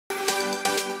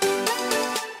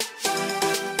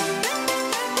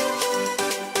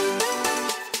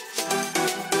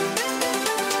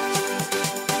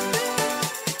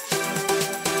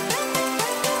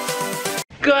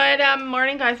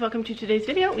guys, welcome to today's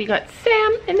video. We got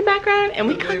Sam in the background and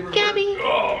we got Gabby.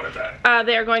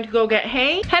 They are going to go get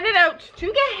hay. Headed out to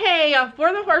get hay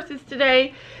for the horses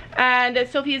today. And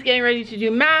Sophie is getting ready to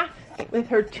do math with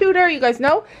her tutor. You guys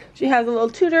know she has a little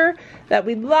tutor that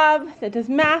we love that does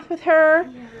math with her.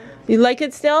 Yeah. You like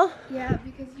it still? Yeah,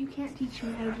 because you can't teach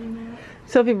me how to do math.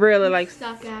 Sophie really likes.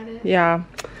 Suck at it. Yeah.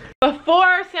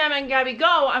 Before Sam and Gabby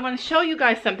go, I want to show you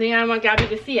guys something and I want Gabby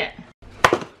to see it.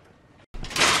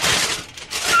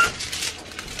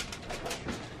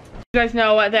 You guys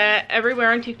know that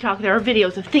everywhere on TikTok there are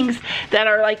videos of things that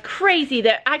are like crazy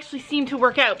that actually seem to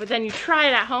work out, but then you try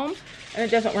it at home and it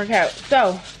doesn't work out.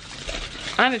 So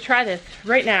I'm gonna try this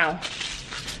right now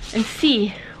and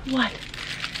see what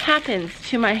happens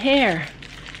to my hair.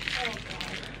 Oh,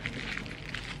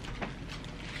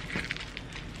 God.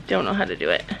 Don't know how to do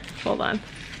it. Hold on.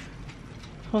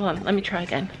 Hold on, let me try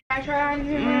again. I try on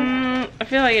your hair. I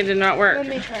feel like it did not work. Let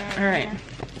me try on All right.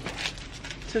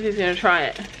 Sophie's gonna try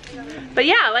it. But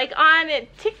yeah, like on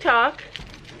TikTok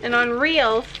and on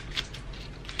Reels.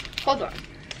 Hold on.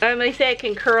 And they say it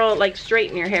can curl, like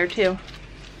straighten your hair too.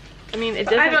 I mean, it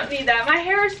doesn't. I don't need that. My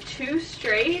hair is too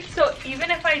straight, so even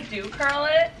if I do curl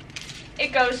it,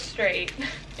 it goes straight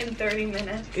in 30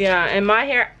 minutes. Yeah, and my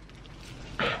hair,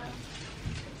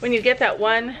 when you get that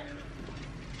one,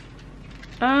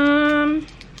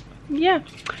 yeah,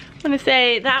 I'm gonna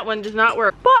say that one does not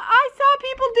work. But I saw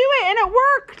people do it and it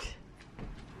worked.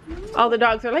 All the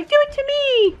dogs are like, do it to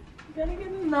me. You gotta get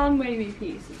a non-wavy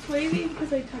piece. It's wavy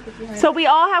because I tuck it behind. So we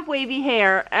all have wavy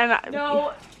hair, and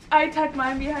no, I tuck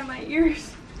mine behind my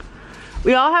ears.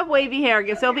 We all have wavy hair.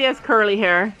 Sophie has curly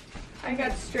hair. I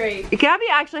got straight. Gabby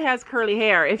actually has curly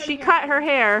hair. If she cut her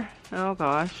hair, oh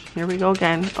gosh, here we go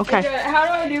again. Okay. How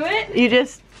do I do it? You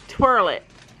just twirl it.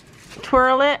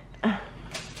 Twirl it.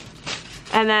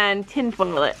 And then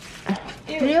tinfoil it.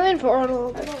 Really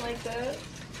important. I don't like that.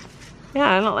 Yeah,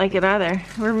 I don't like it either.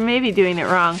 We're maybe doing it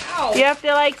wrong. Ow. You have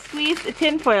to like squeeze the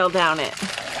tinfoil down it.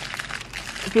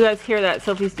 If you guys hear that,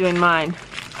 Sophie's doing mine.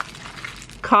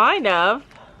 Kind of.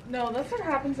 No, that's what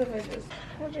happens if I just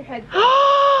hold your head.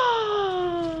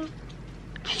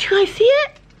 Did you guys see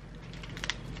it?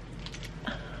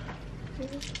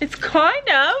 It's kind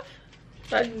of,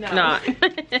 but No. not.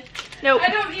 Nope. I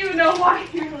don't even know why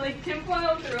you're like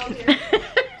tinfoil through here.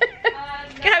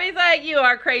 Gabby's like, you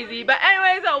are crazy. But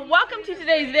anyways, welcome to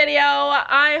today's video.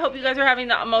 I hope you guys are having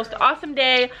the most awesome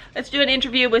day. Let's do an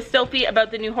interview with Sophie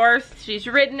about the new horse. She's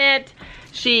ridden it.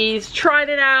 She's tried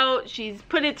it out. She's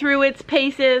put it through its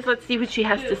paces. Let's see what she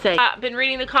has to say. I've been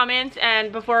reading the comments,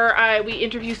 and before we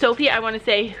interview Sophie, I want to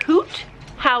say hoot,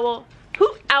 howl,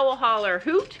 hoot, owl, holler.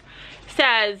 Hoot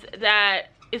says that,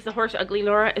 is the horse ugly,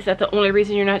 Laura? Is that the only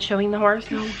reason you're not showing the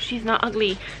horse? No, she's not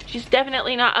ugly. She's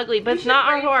definitely not ugly, but it's not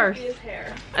our horse.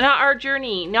 Not our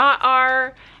journey, not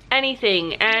our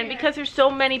anything. And because there's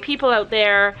so many people out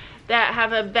there that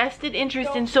have a vested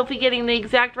interest in Sophie getting the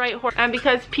exact right horse, and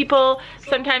because people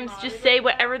sometimes just say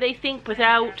whatever they think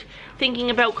without thinking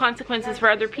about consequences for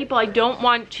other people, I don't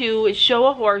want to show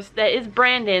a horse that is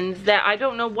Brandon's, that I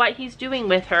don't know what he's doing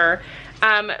with her,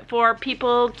 for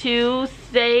people to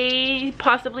say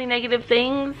possibly negative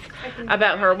things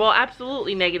about her. Well,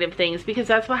 absolutely negative things, because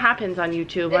that's what happens on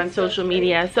YouTube, on social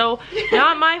media. So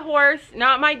not my horse,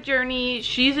 not my journey.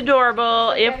 She's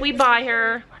adorable. If we buy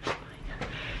her,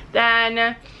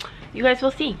 then you guys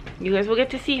will see. You guys will get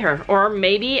to see her. Or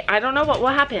maybe, I don't know what will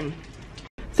happen.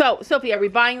 So, Sophie, are we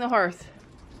buying the horse?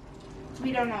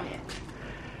 We don't know yet.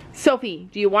 Sophie,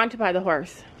 do you want to buy the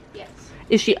horse? Yes.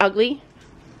 Is she ugly?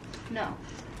 No.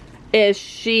 Is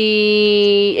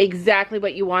she exactly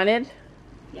what you wanted?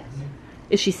 Yes.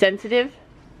 Is she sensitive?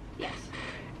 Yes.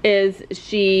 Is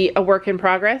she a work in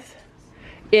progress?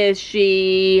 Is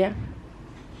she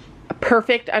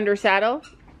perfect under saddle?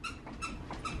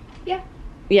 Yeah.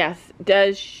 Yes.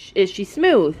 Is she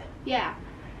smooth? Yeah.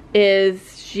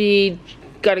 Is she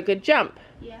got a good jump?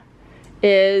 Yeah.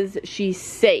 Is she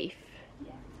safe?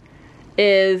 Yeah.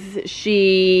 Is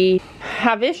she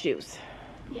have issues?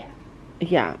 Yeah.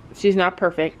 Yeah, she's not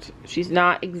perfect. She's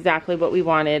not exactly what we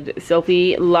wanted.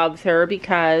 Sophie loves her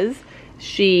because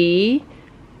she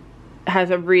has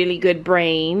a really good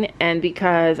brain, and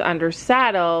because under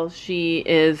saddle she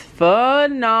is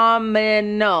phenomenal.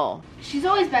 She's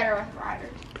always better with riders.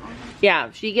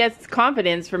 Yeah, she gets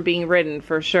confidence from being ridden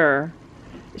for sure.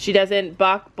 She doesn't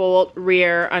buck, bolt,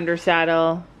 rear, under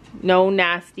saddle. No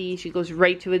nasty. She goes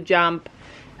right to a jump.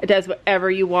 It does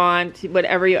whatever you want,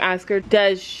 whatever you ask her.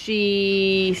 Does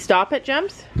she stop at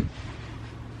jumps?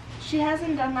 She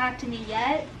hasn't done that to me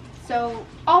yet, So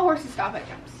all horses stop at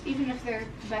jumps, even if they're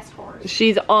the best horse.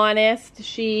 She's honest.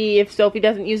 If Sophie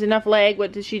doesn't use enough leg,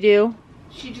 what does she do?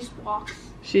 She just walks.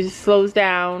 She just slows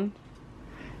down.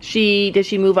 Does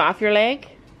she move off your leg?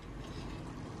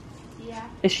 Yeah.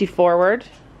 Is she forward?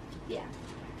 Yeah.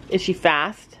 Is she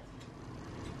fast?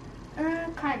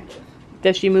 Kind of.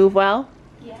 Does she move well?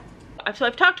 Yeah. So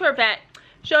I've talked to our vet,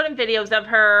 showed him videos of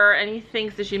her, and he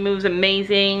thinks that she moves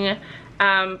amazing.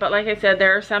 But like I said,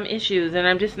 there are some issues, and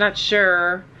I'm just not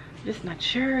sure.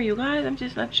 You guys, I'm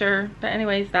just not sure. But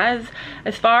anyways, that is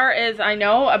as far as I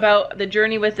know about the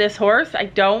journey with this horse. I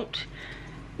don't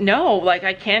know, like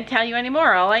I can't tell you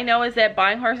anymore. All I know is that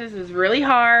buying horses is really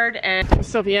hard, and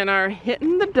Sophie and I are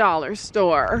hitting the dollar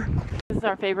store. This is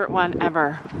our favorite one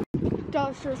ever.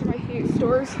 Dollar stores are my favorite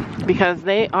stores. Because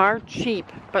they are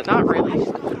cheap, but not really.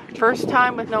 First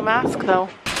time with no mask though.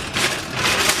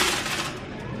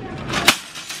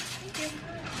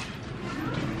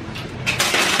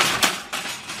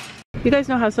 You guys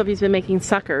know how Sophie's been making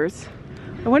suckers.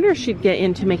 I wonder if she'd get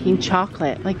into making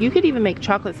chocolate. Like, you could even make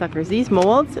chocolate suckers. These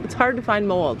molds, it's hard to find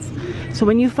molds. So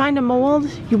when you find a mold,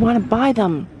 you want to buy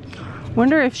them.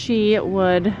 Wonder if she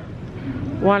would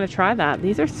want to try that.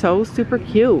 These are so super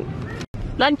cute.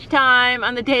 Lunchtime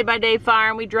on the Day by Day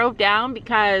farm. We drove down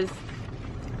because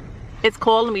it's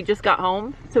cold and we just got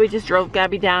home. So we just drove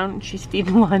Gabby down and she's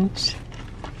feeding lunch.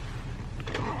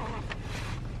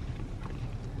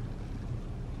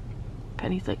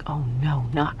 Penny's like, oh no,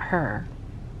 not her.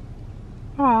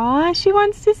 Aw, she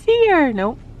wants to see her.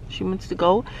 Nope, she wants to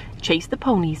go chase the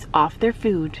ponies off their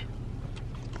food.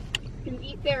 You can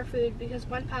eat their food because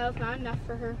one pile is not enough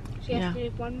for her. She has to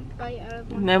take one bite out of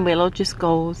one. And then Willow just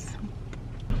goes.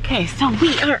 Okay, so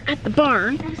we are at the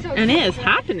barn and it is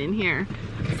happening here.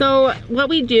 So what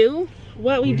we do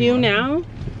now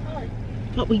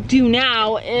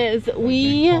is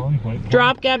we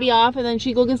drop Gabby off and then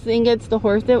she goes and gets the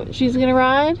horse that she's gonna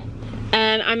ride.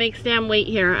 And I make Sam wait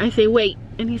here. I say wait.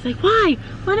 And he's like, why?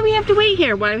 Why do we have to wait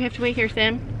here? Why do we have to wait here,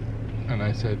 Sam? And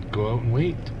I said, go out and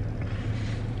wait.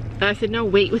 And I said, no,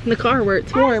 wait within the car where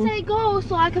it's warm. I say go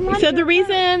so I can run. So the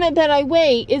reason that I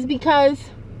wait is because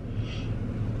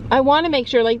I want to make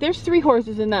sure, like, there's 3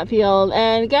 horses in that field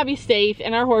and Gabby's safe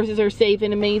and our horses are safe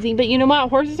and amazing. But you know what?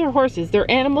 Horses are horses. They're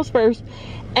animals first.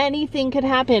 Anything could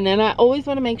happen, and I always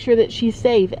want to make sure that she's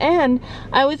safe, and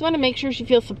I always want to make sure she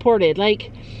feels supported.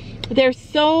 Like, there's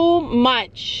so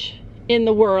much in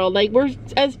the world. Like, we're,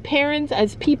 as parents,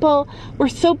 as people, we're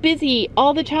so busy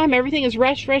all the time. Everything is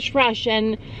rush, rush, rush.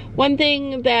 And one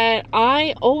thing that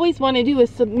I always want to do is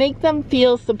to make them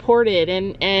feel supported,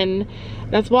 and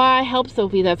that's why I help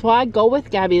Sophie. That's why I go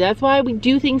with Gabby. That's why we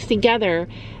do things together,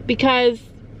 because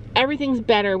everything's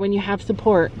better when you have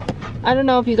support. I don't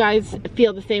know if you guys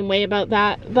feel the same way about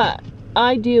that, but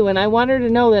I do, and I want her to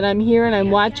know that I'm here and I'm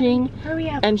watching. Hurry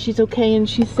up. And she's okay and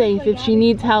she's safe. If she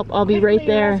needs help, I'll be right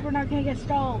there. We're not gonna get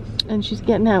stalls. And she's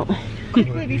getting out.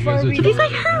 Quickly before we. He's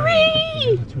like, hurry!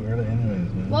 It's too early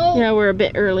anyways, man. Whoa. Yeah, we're a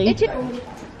bit early.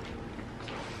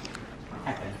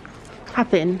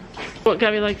 Happen. Well,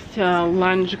 Gabby likes to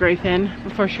lunge Grayfin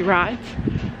before she rides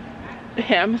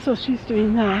him, so she's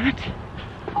doing that.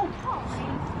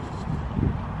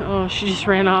 Oh, she just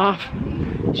ran off.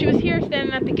 She was here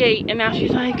standing at the gate and now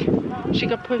she's like, she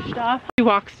got pushed off. She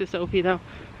walks to Sophie though.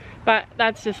 But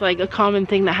that's just like a common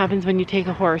thing that happens when you take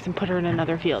a horse and put her in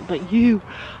another field. But you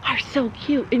are so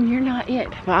cute and you're not it.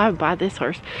 But I would buy this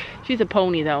horse. She's a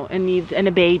pony though and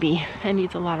a baby and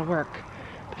needs a lot of work.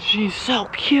 But she's so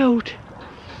cute.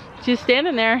 She's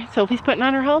standing there. Sophie's putting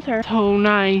on her halter. So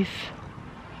nice.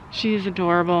 She's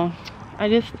adorable. I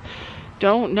just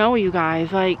don't know, you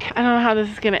guys. Like, I don't know how this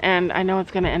is gonna end. I know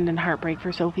it's gonna end in heartbreak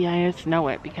for Sophie. I just know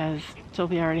it because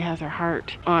Sophie already has her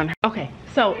heart on her. Okay,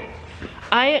 so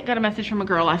I got a message from a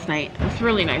girl last night. This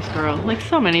really nice girl. Like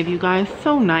so many of you guys,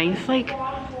 so nice. Like,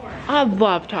 I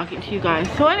love talking to you guys.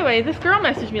 So anyway, this girl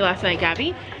messaged me last night,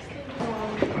 Gabby.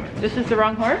 This is the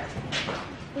wrong horse?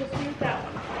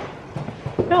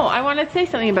 No, I want to say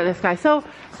something about this guy. So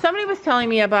somebody was telling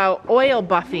me about oil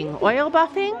buffing. Oil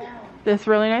buffing? This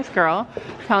really nice girl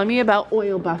telling me about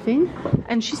oil buffing,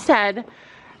 and she said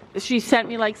she sent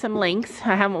me like some links.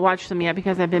 I haven't watched them yet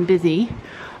because I've been busy,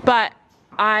 but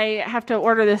I have to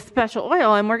order this special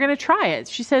oil and we're gonna try it.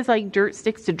 She says like dirt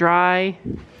sticks to dry.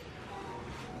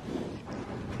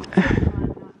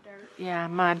 Yeah,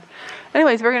 mud.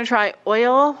 Anyways, we're gonna try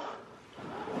oil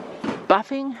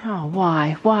buffing. Oh,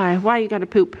 why you gotta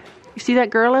poop? You see that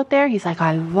girl out there? He's like,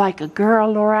 I like a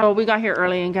girl, Laura. Oh, we got here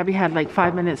early and Gabby had like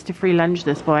 5 minutes to free lunge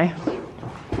this boy.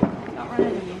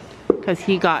 Because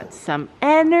he got some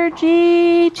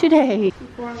energy today.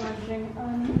 Before lunging,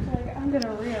 he's like, I'm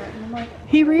gonna rear it. I'm like,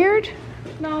 He reared?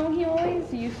 no, he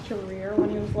always used to rear when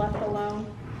he was left alone.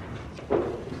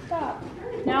 Stop.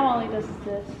 Now all he does is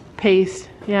this. Pace.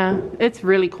 Yeah. It's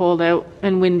really cold out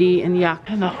and windy and yuck.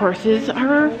 And the horses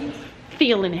are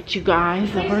feeling it, you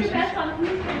guys. The horses.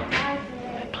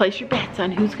 Place your bets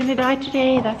on who's gonna die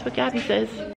today. That's what Gabby says.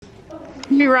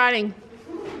 Who are you riding?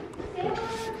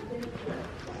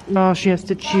 Oh, she has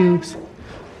to choose.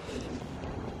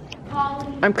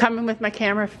 I'm coming with my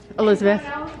camera, Elizabeth.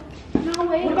 No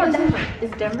way. What about Denver?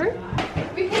 Is Denver?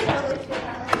 We can always get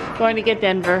out. Going to get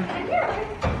Denver.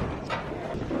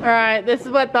 All right, this is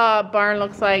what the barn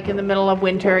looks like in the middle of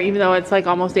winter, even though it's like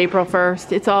almost April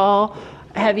 1st. It's all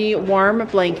heavy, warm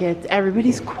blankets.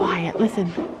 Everybody's quiet.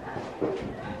 Listen.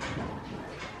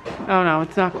 Oh no,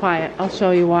 it's not quiet. I'll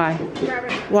show you why.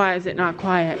 Why is it not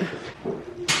quiet?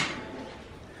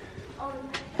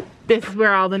 This is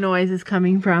where all the noise is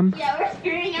coming from. Yeah, we're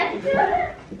screaming at each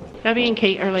other. Gabby and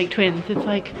Kate are like twins. It's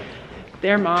like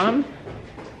their mom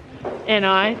and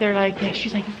they're like, yeah,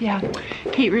 she's like, yeah,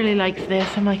 Kate really likes this.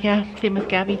 I'm like, yeah, same with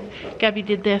Gabby. Gabby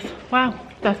did this. Wow,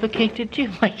 that's what Kate did too.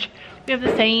 Like, we have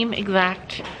the same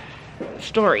exact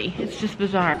story. It's just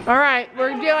bizarre. All right, we're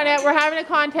doing it. We're having a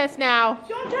contest now.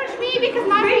 Don't touch me because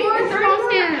my floor is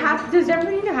frozen. Does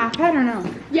everybody need a half pad or no?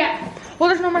 Yes. Well,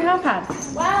 there's no more half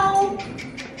pads. Well,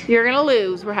 You're gonna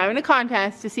lose. We're having a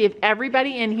contest to see if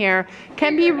everybody in here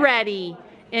can be ready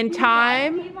in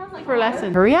time for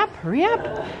lessons. Hurry up, hurry up.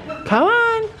 Come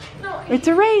on. It's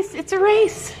a race, it's a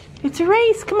race. It's a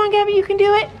race. Come on, Gabby, you can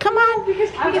do it. Come on.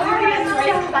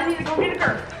 I need to go get a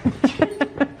girl.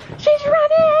 She's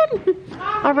running.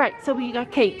 All right, so we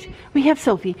got Kate, we have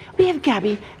Sophie, we have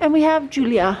Gabby, and we have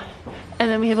Julia, and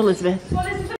then we have Elizabeth.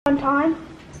 one time.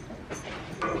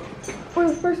 We're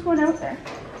the first one out there.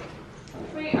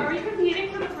 Wait, are we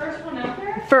competing for the first one out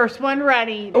there? First one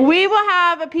ready. We will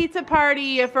have a pizza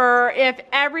party if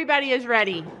everybody is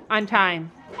ready on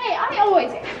time. Hey, I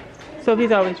always am.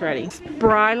 Sophie's always ready.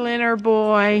 Bridling her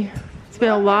boy. It's been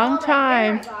a long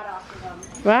time.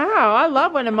 Wow, I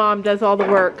love when a mom does all the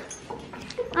work.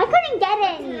 I couldn't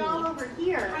get any. All over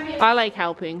here. I like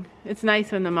helping. It's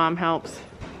nice when the mom helps.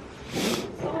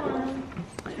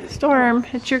 Storm,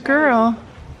 it's your girl.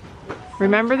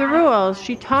 Remember the rules.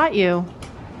 She taught you.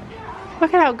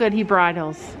 Look at how good he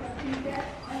bridles.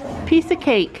 Piece of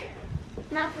cake.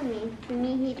 Not for me. For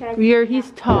me, he tries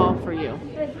He's tall for you.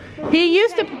 He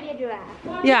used to,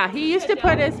 yeah, he used to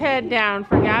put his head down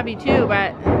for Gabby too,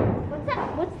 but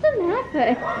What's the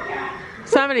matter?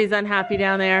 somebody's unhappy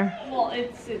down there. Well,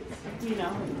 it's you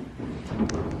know.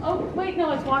 Oh, wait,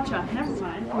 no, it's Watcha. Never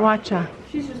mind. Watcha.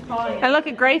 She's just calling it. And look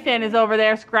at Grayfin is over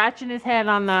there scratching his head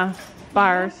on the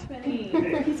bars.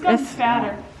 He's gotten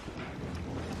fatter.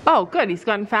 Oh, good. He's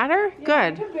gotten fatter? I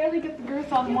Good. could barely get the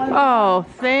girth on one. Oh,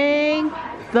 thank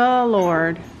the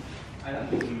Lord.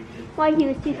 Why, he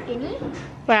was too skinny?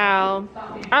 Well,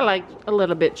 I like a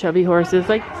little bit chubby horses.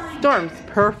 Like, Storm's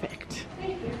perfect.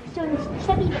 So he's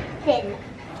chubby but thin.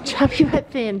 Chubby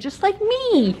but thin, just like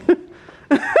me.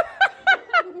 What?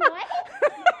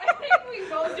 I think we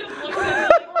both just looked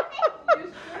at it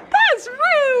like, That's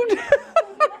rude.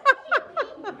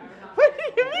 What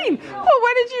do you mean? Well,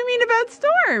 what did you mean about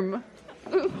Storm?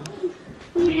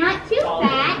 He's not too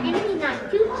fat and he's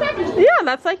not too chubby. Yeah,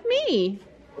 that's like me.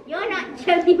 You're not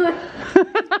chubby. You're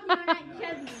not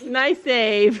chubby. Nice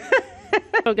save.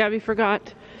 Oh, Gabby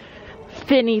forgot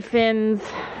Fin's.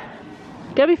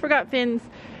 Gabby forgot Finn's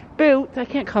boots. I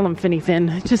can't call him Finn.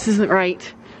 It just isn't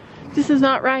right. This is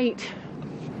not right.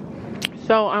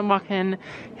 So I'm walking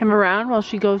him around while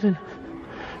she goes and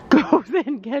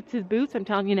gets his boots. I'm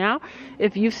telling you now,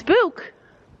 if you spook,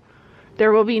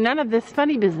 there will be none of this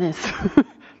funny business.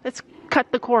 Let's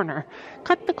cut the corner.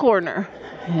 Cut the corner.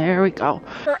 There we go.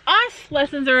 For us,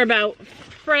 lessons are about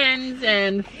friends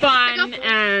and fun,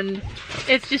 and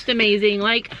it's just amazing.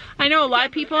 Like, I know a lot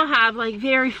of people have like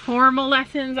very formal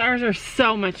lessons. Ours are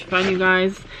so much fun, you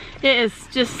guys. It is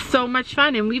just so much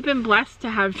fun, and we've been blessed to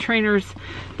have trainers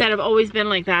that have always been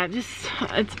like that. Just,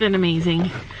 it's been amazing.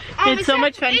 It's so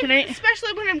much fun tonight.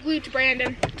 Especially when I'm glued to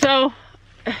Brandon. So,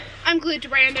 I'm glued to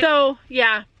Brandon. so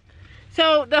yeah.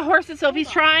 So the horse that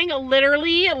Sophie's trying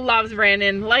literally loves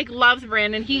Brandon, like loves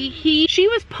Brandon. She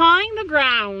was pawing the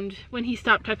ground when he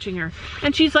stopped touching her.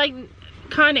 And she's like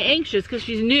kind of anxious because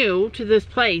she's new to this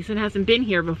place and hasn't been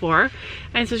here before.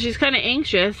 And so she's kind of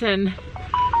anxious,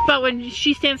 but when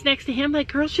she stands next to him,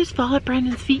 like, girls just fall at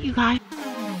Brandon's feet, you guys.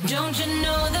 Don't you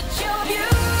know that you're beautiful?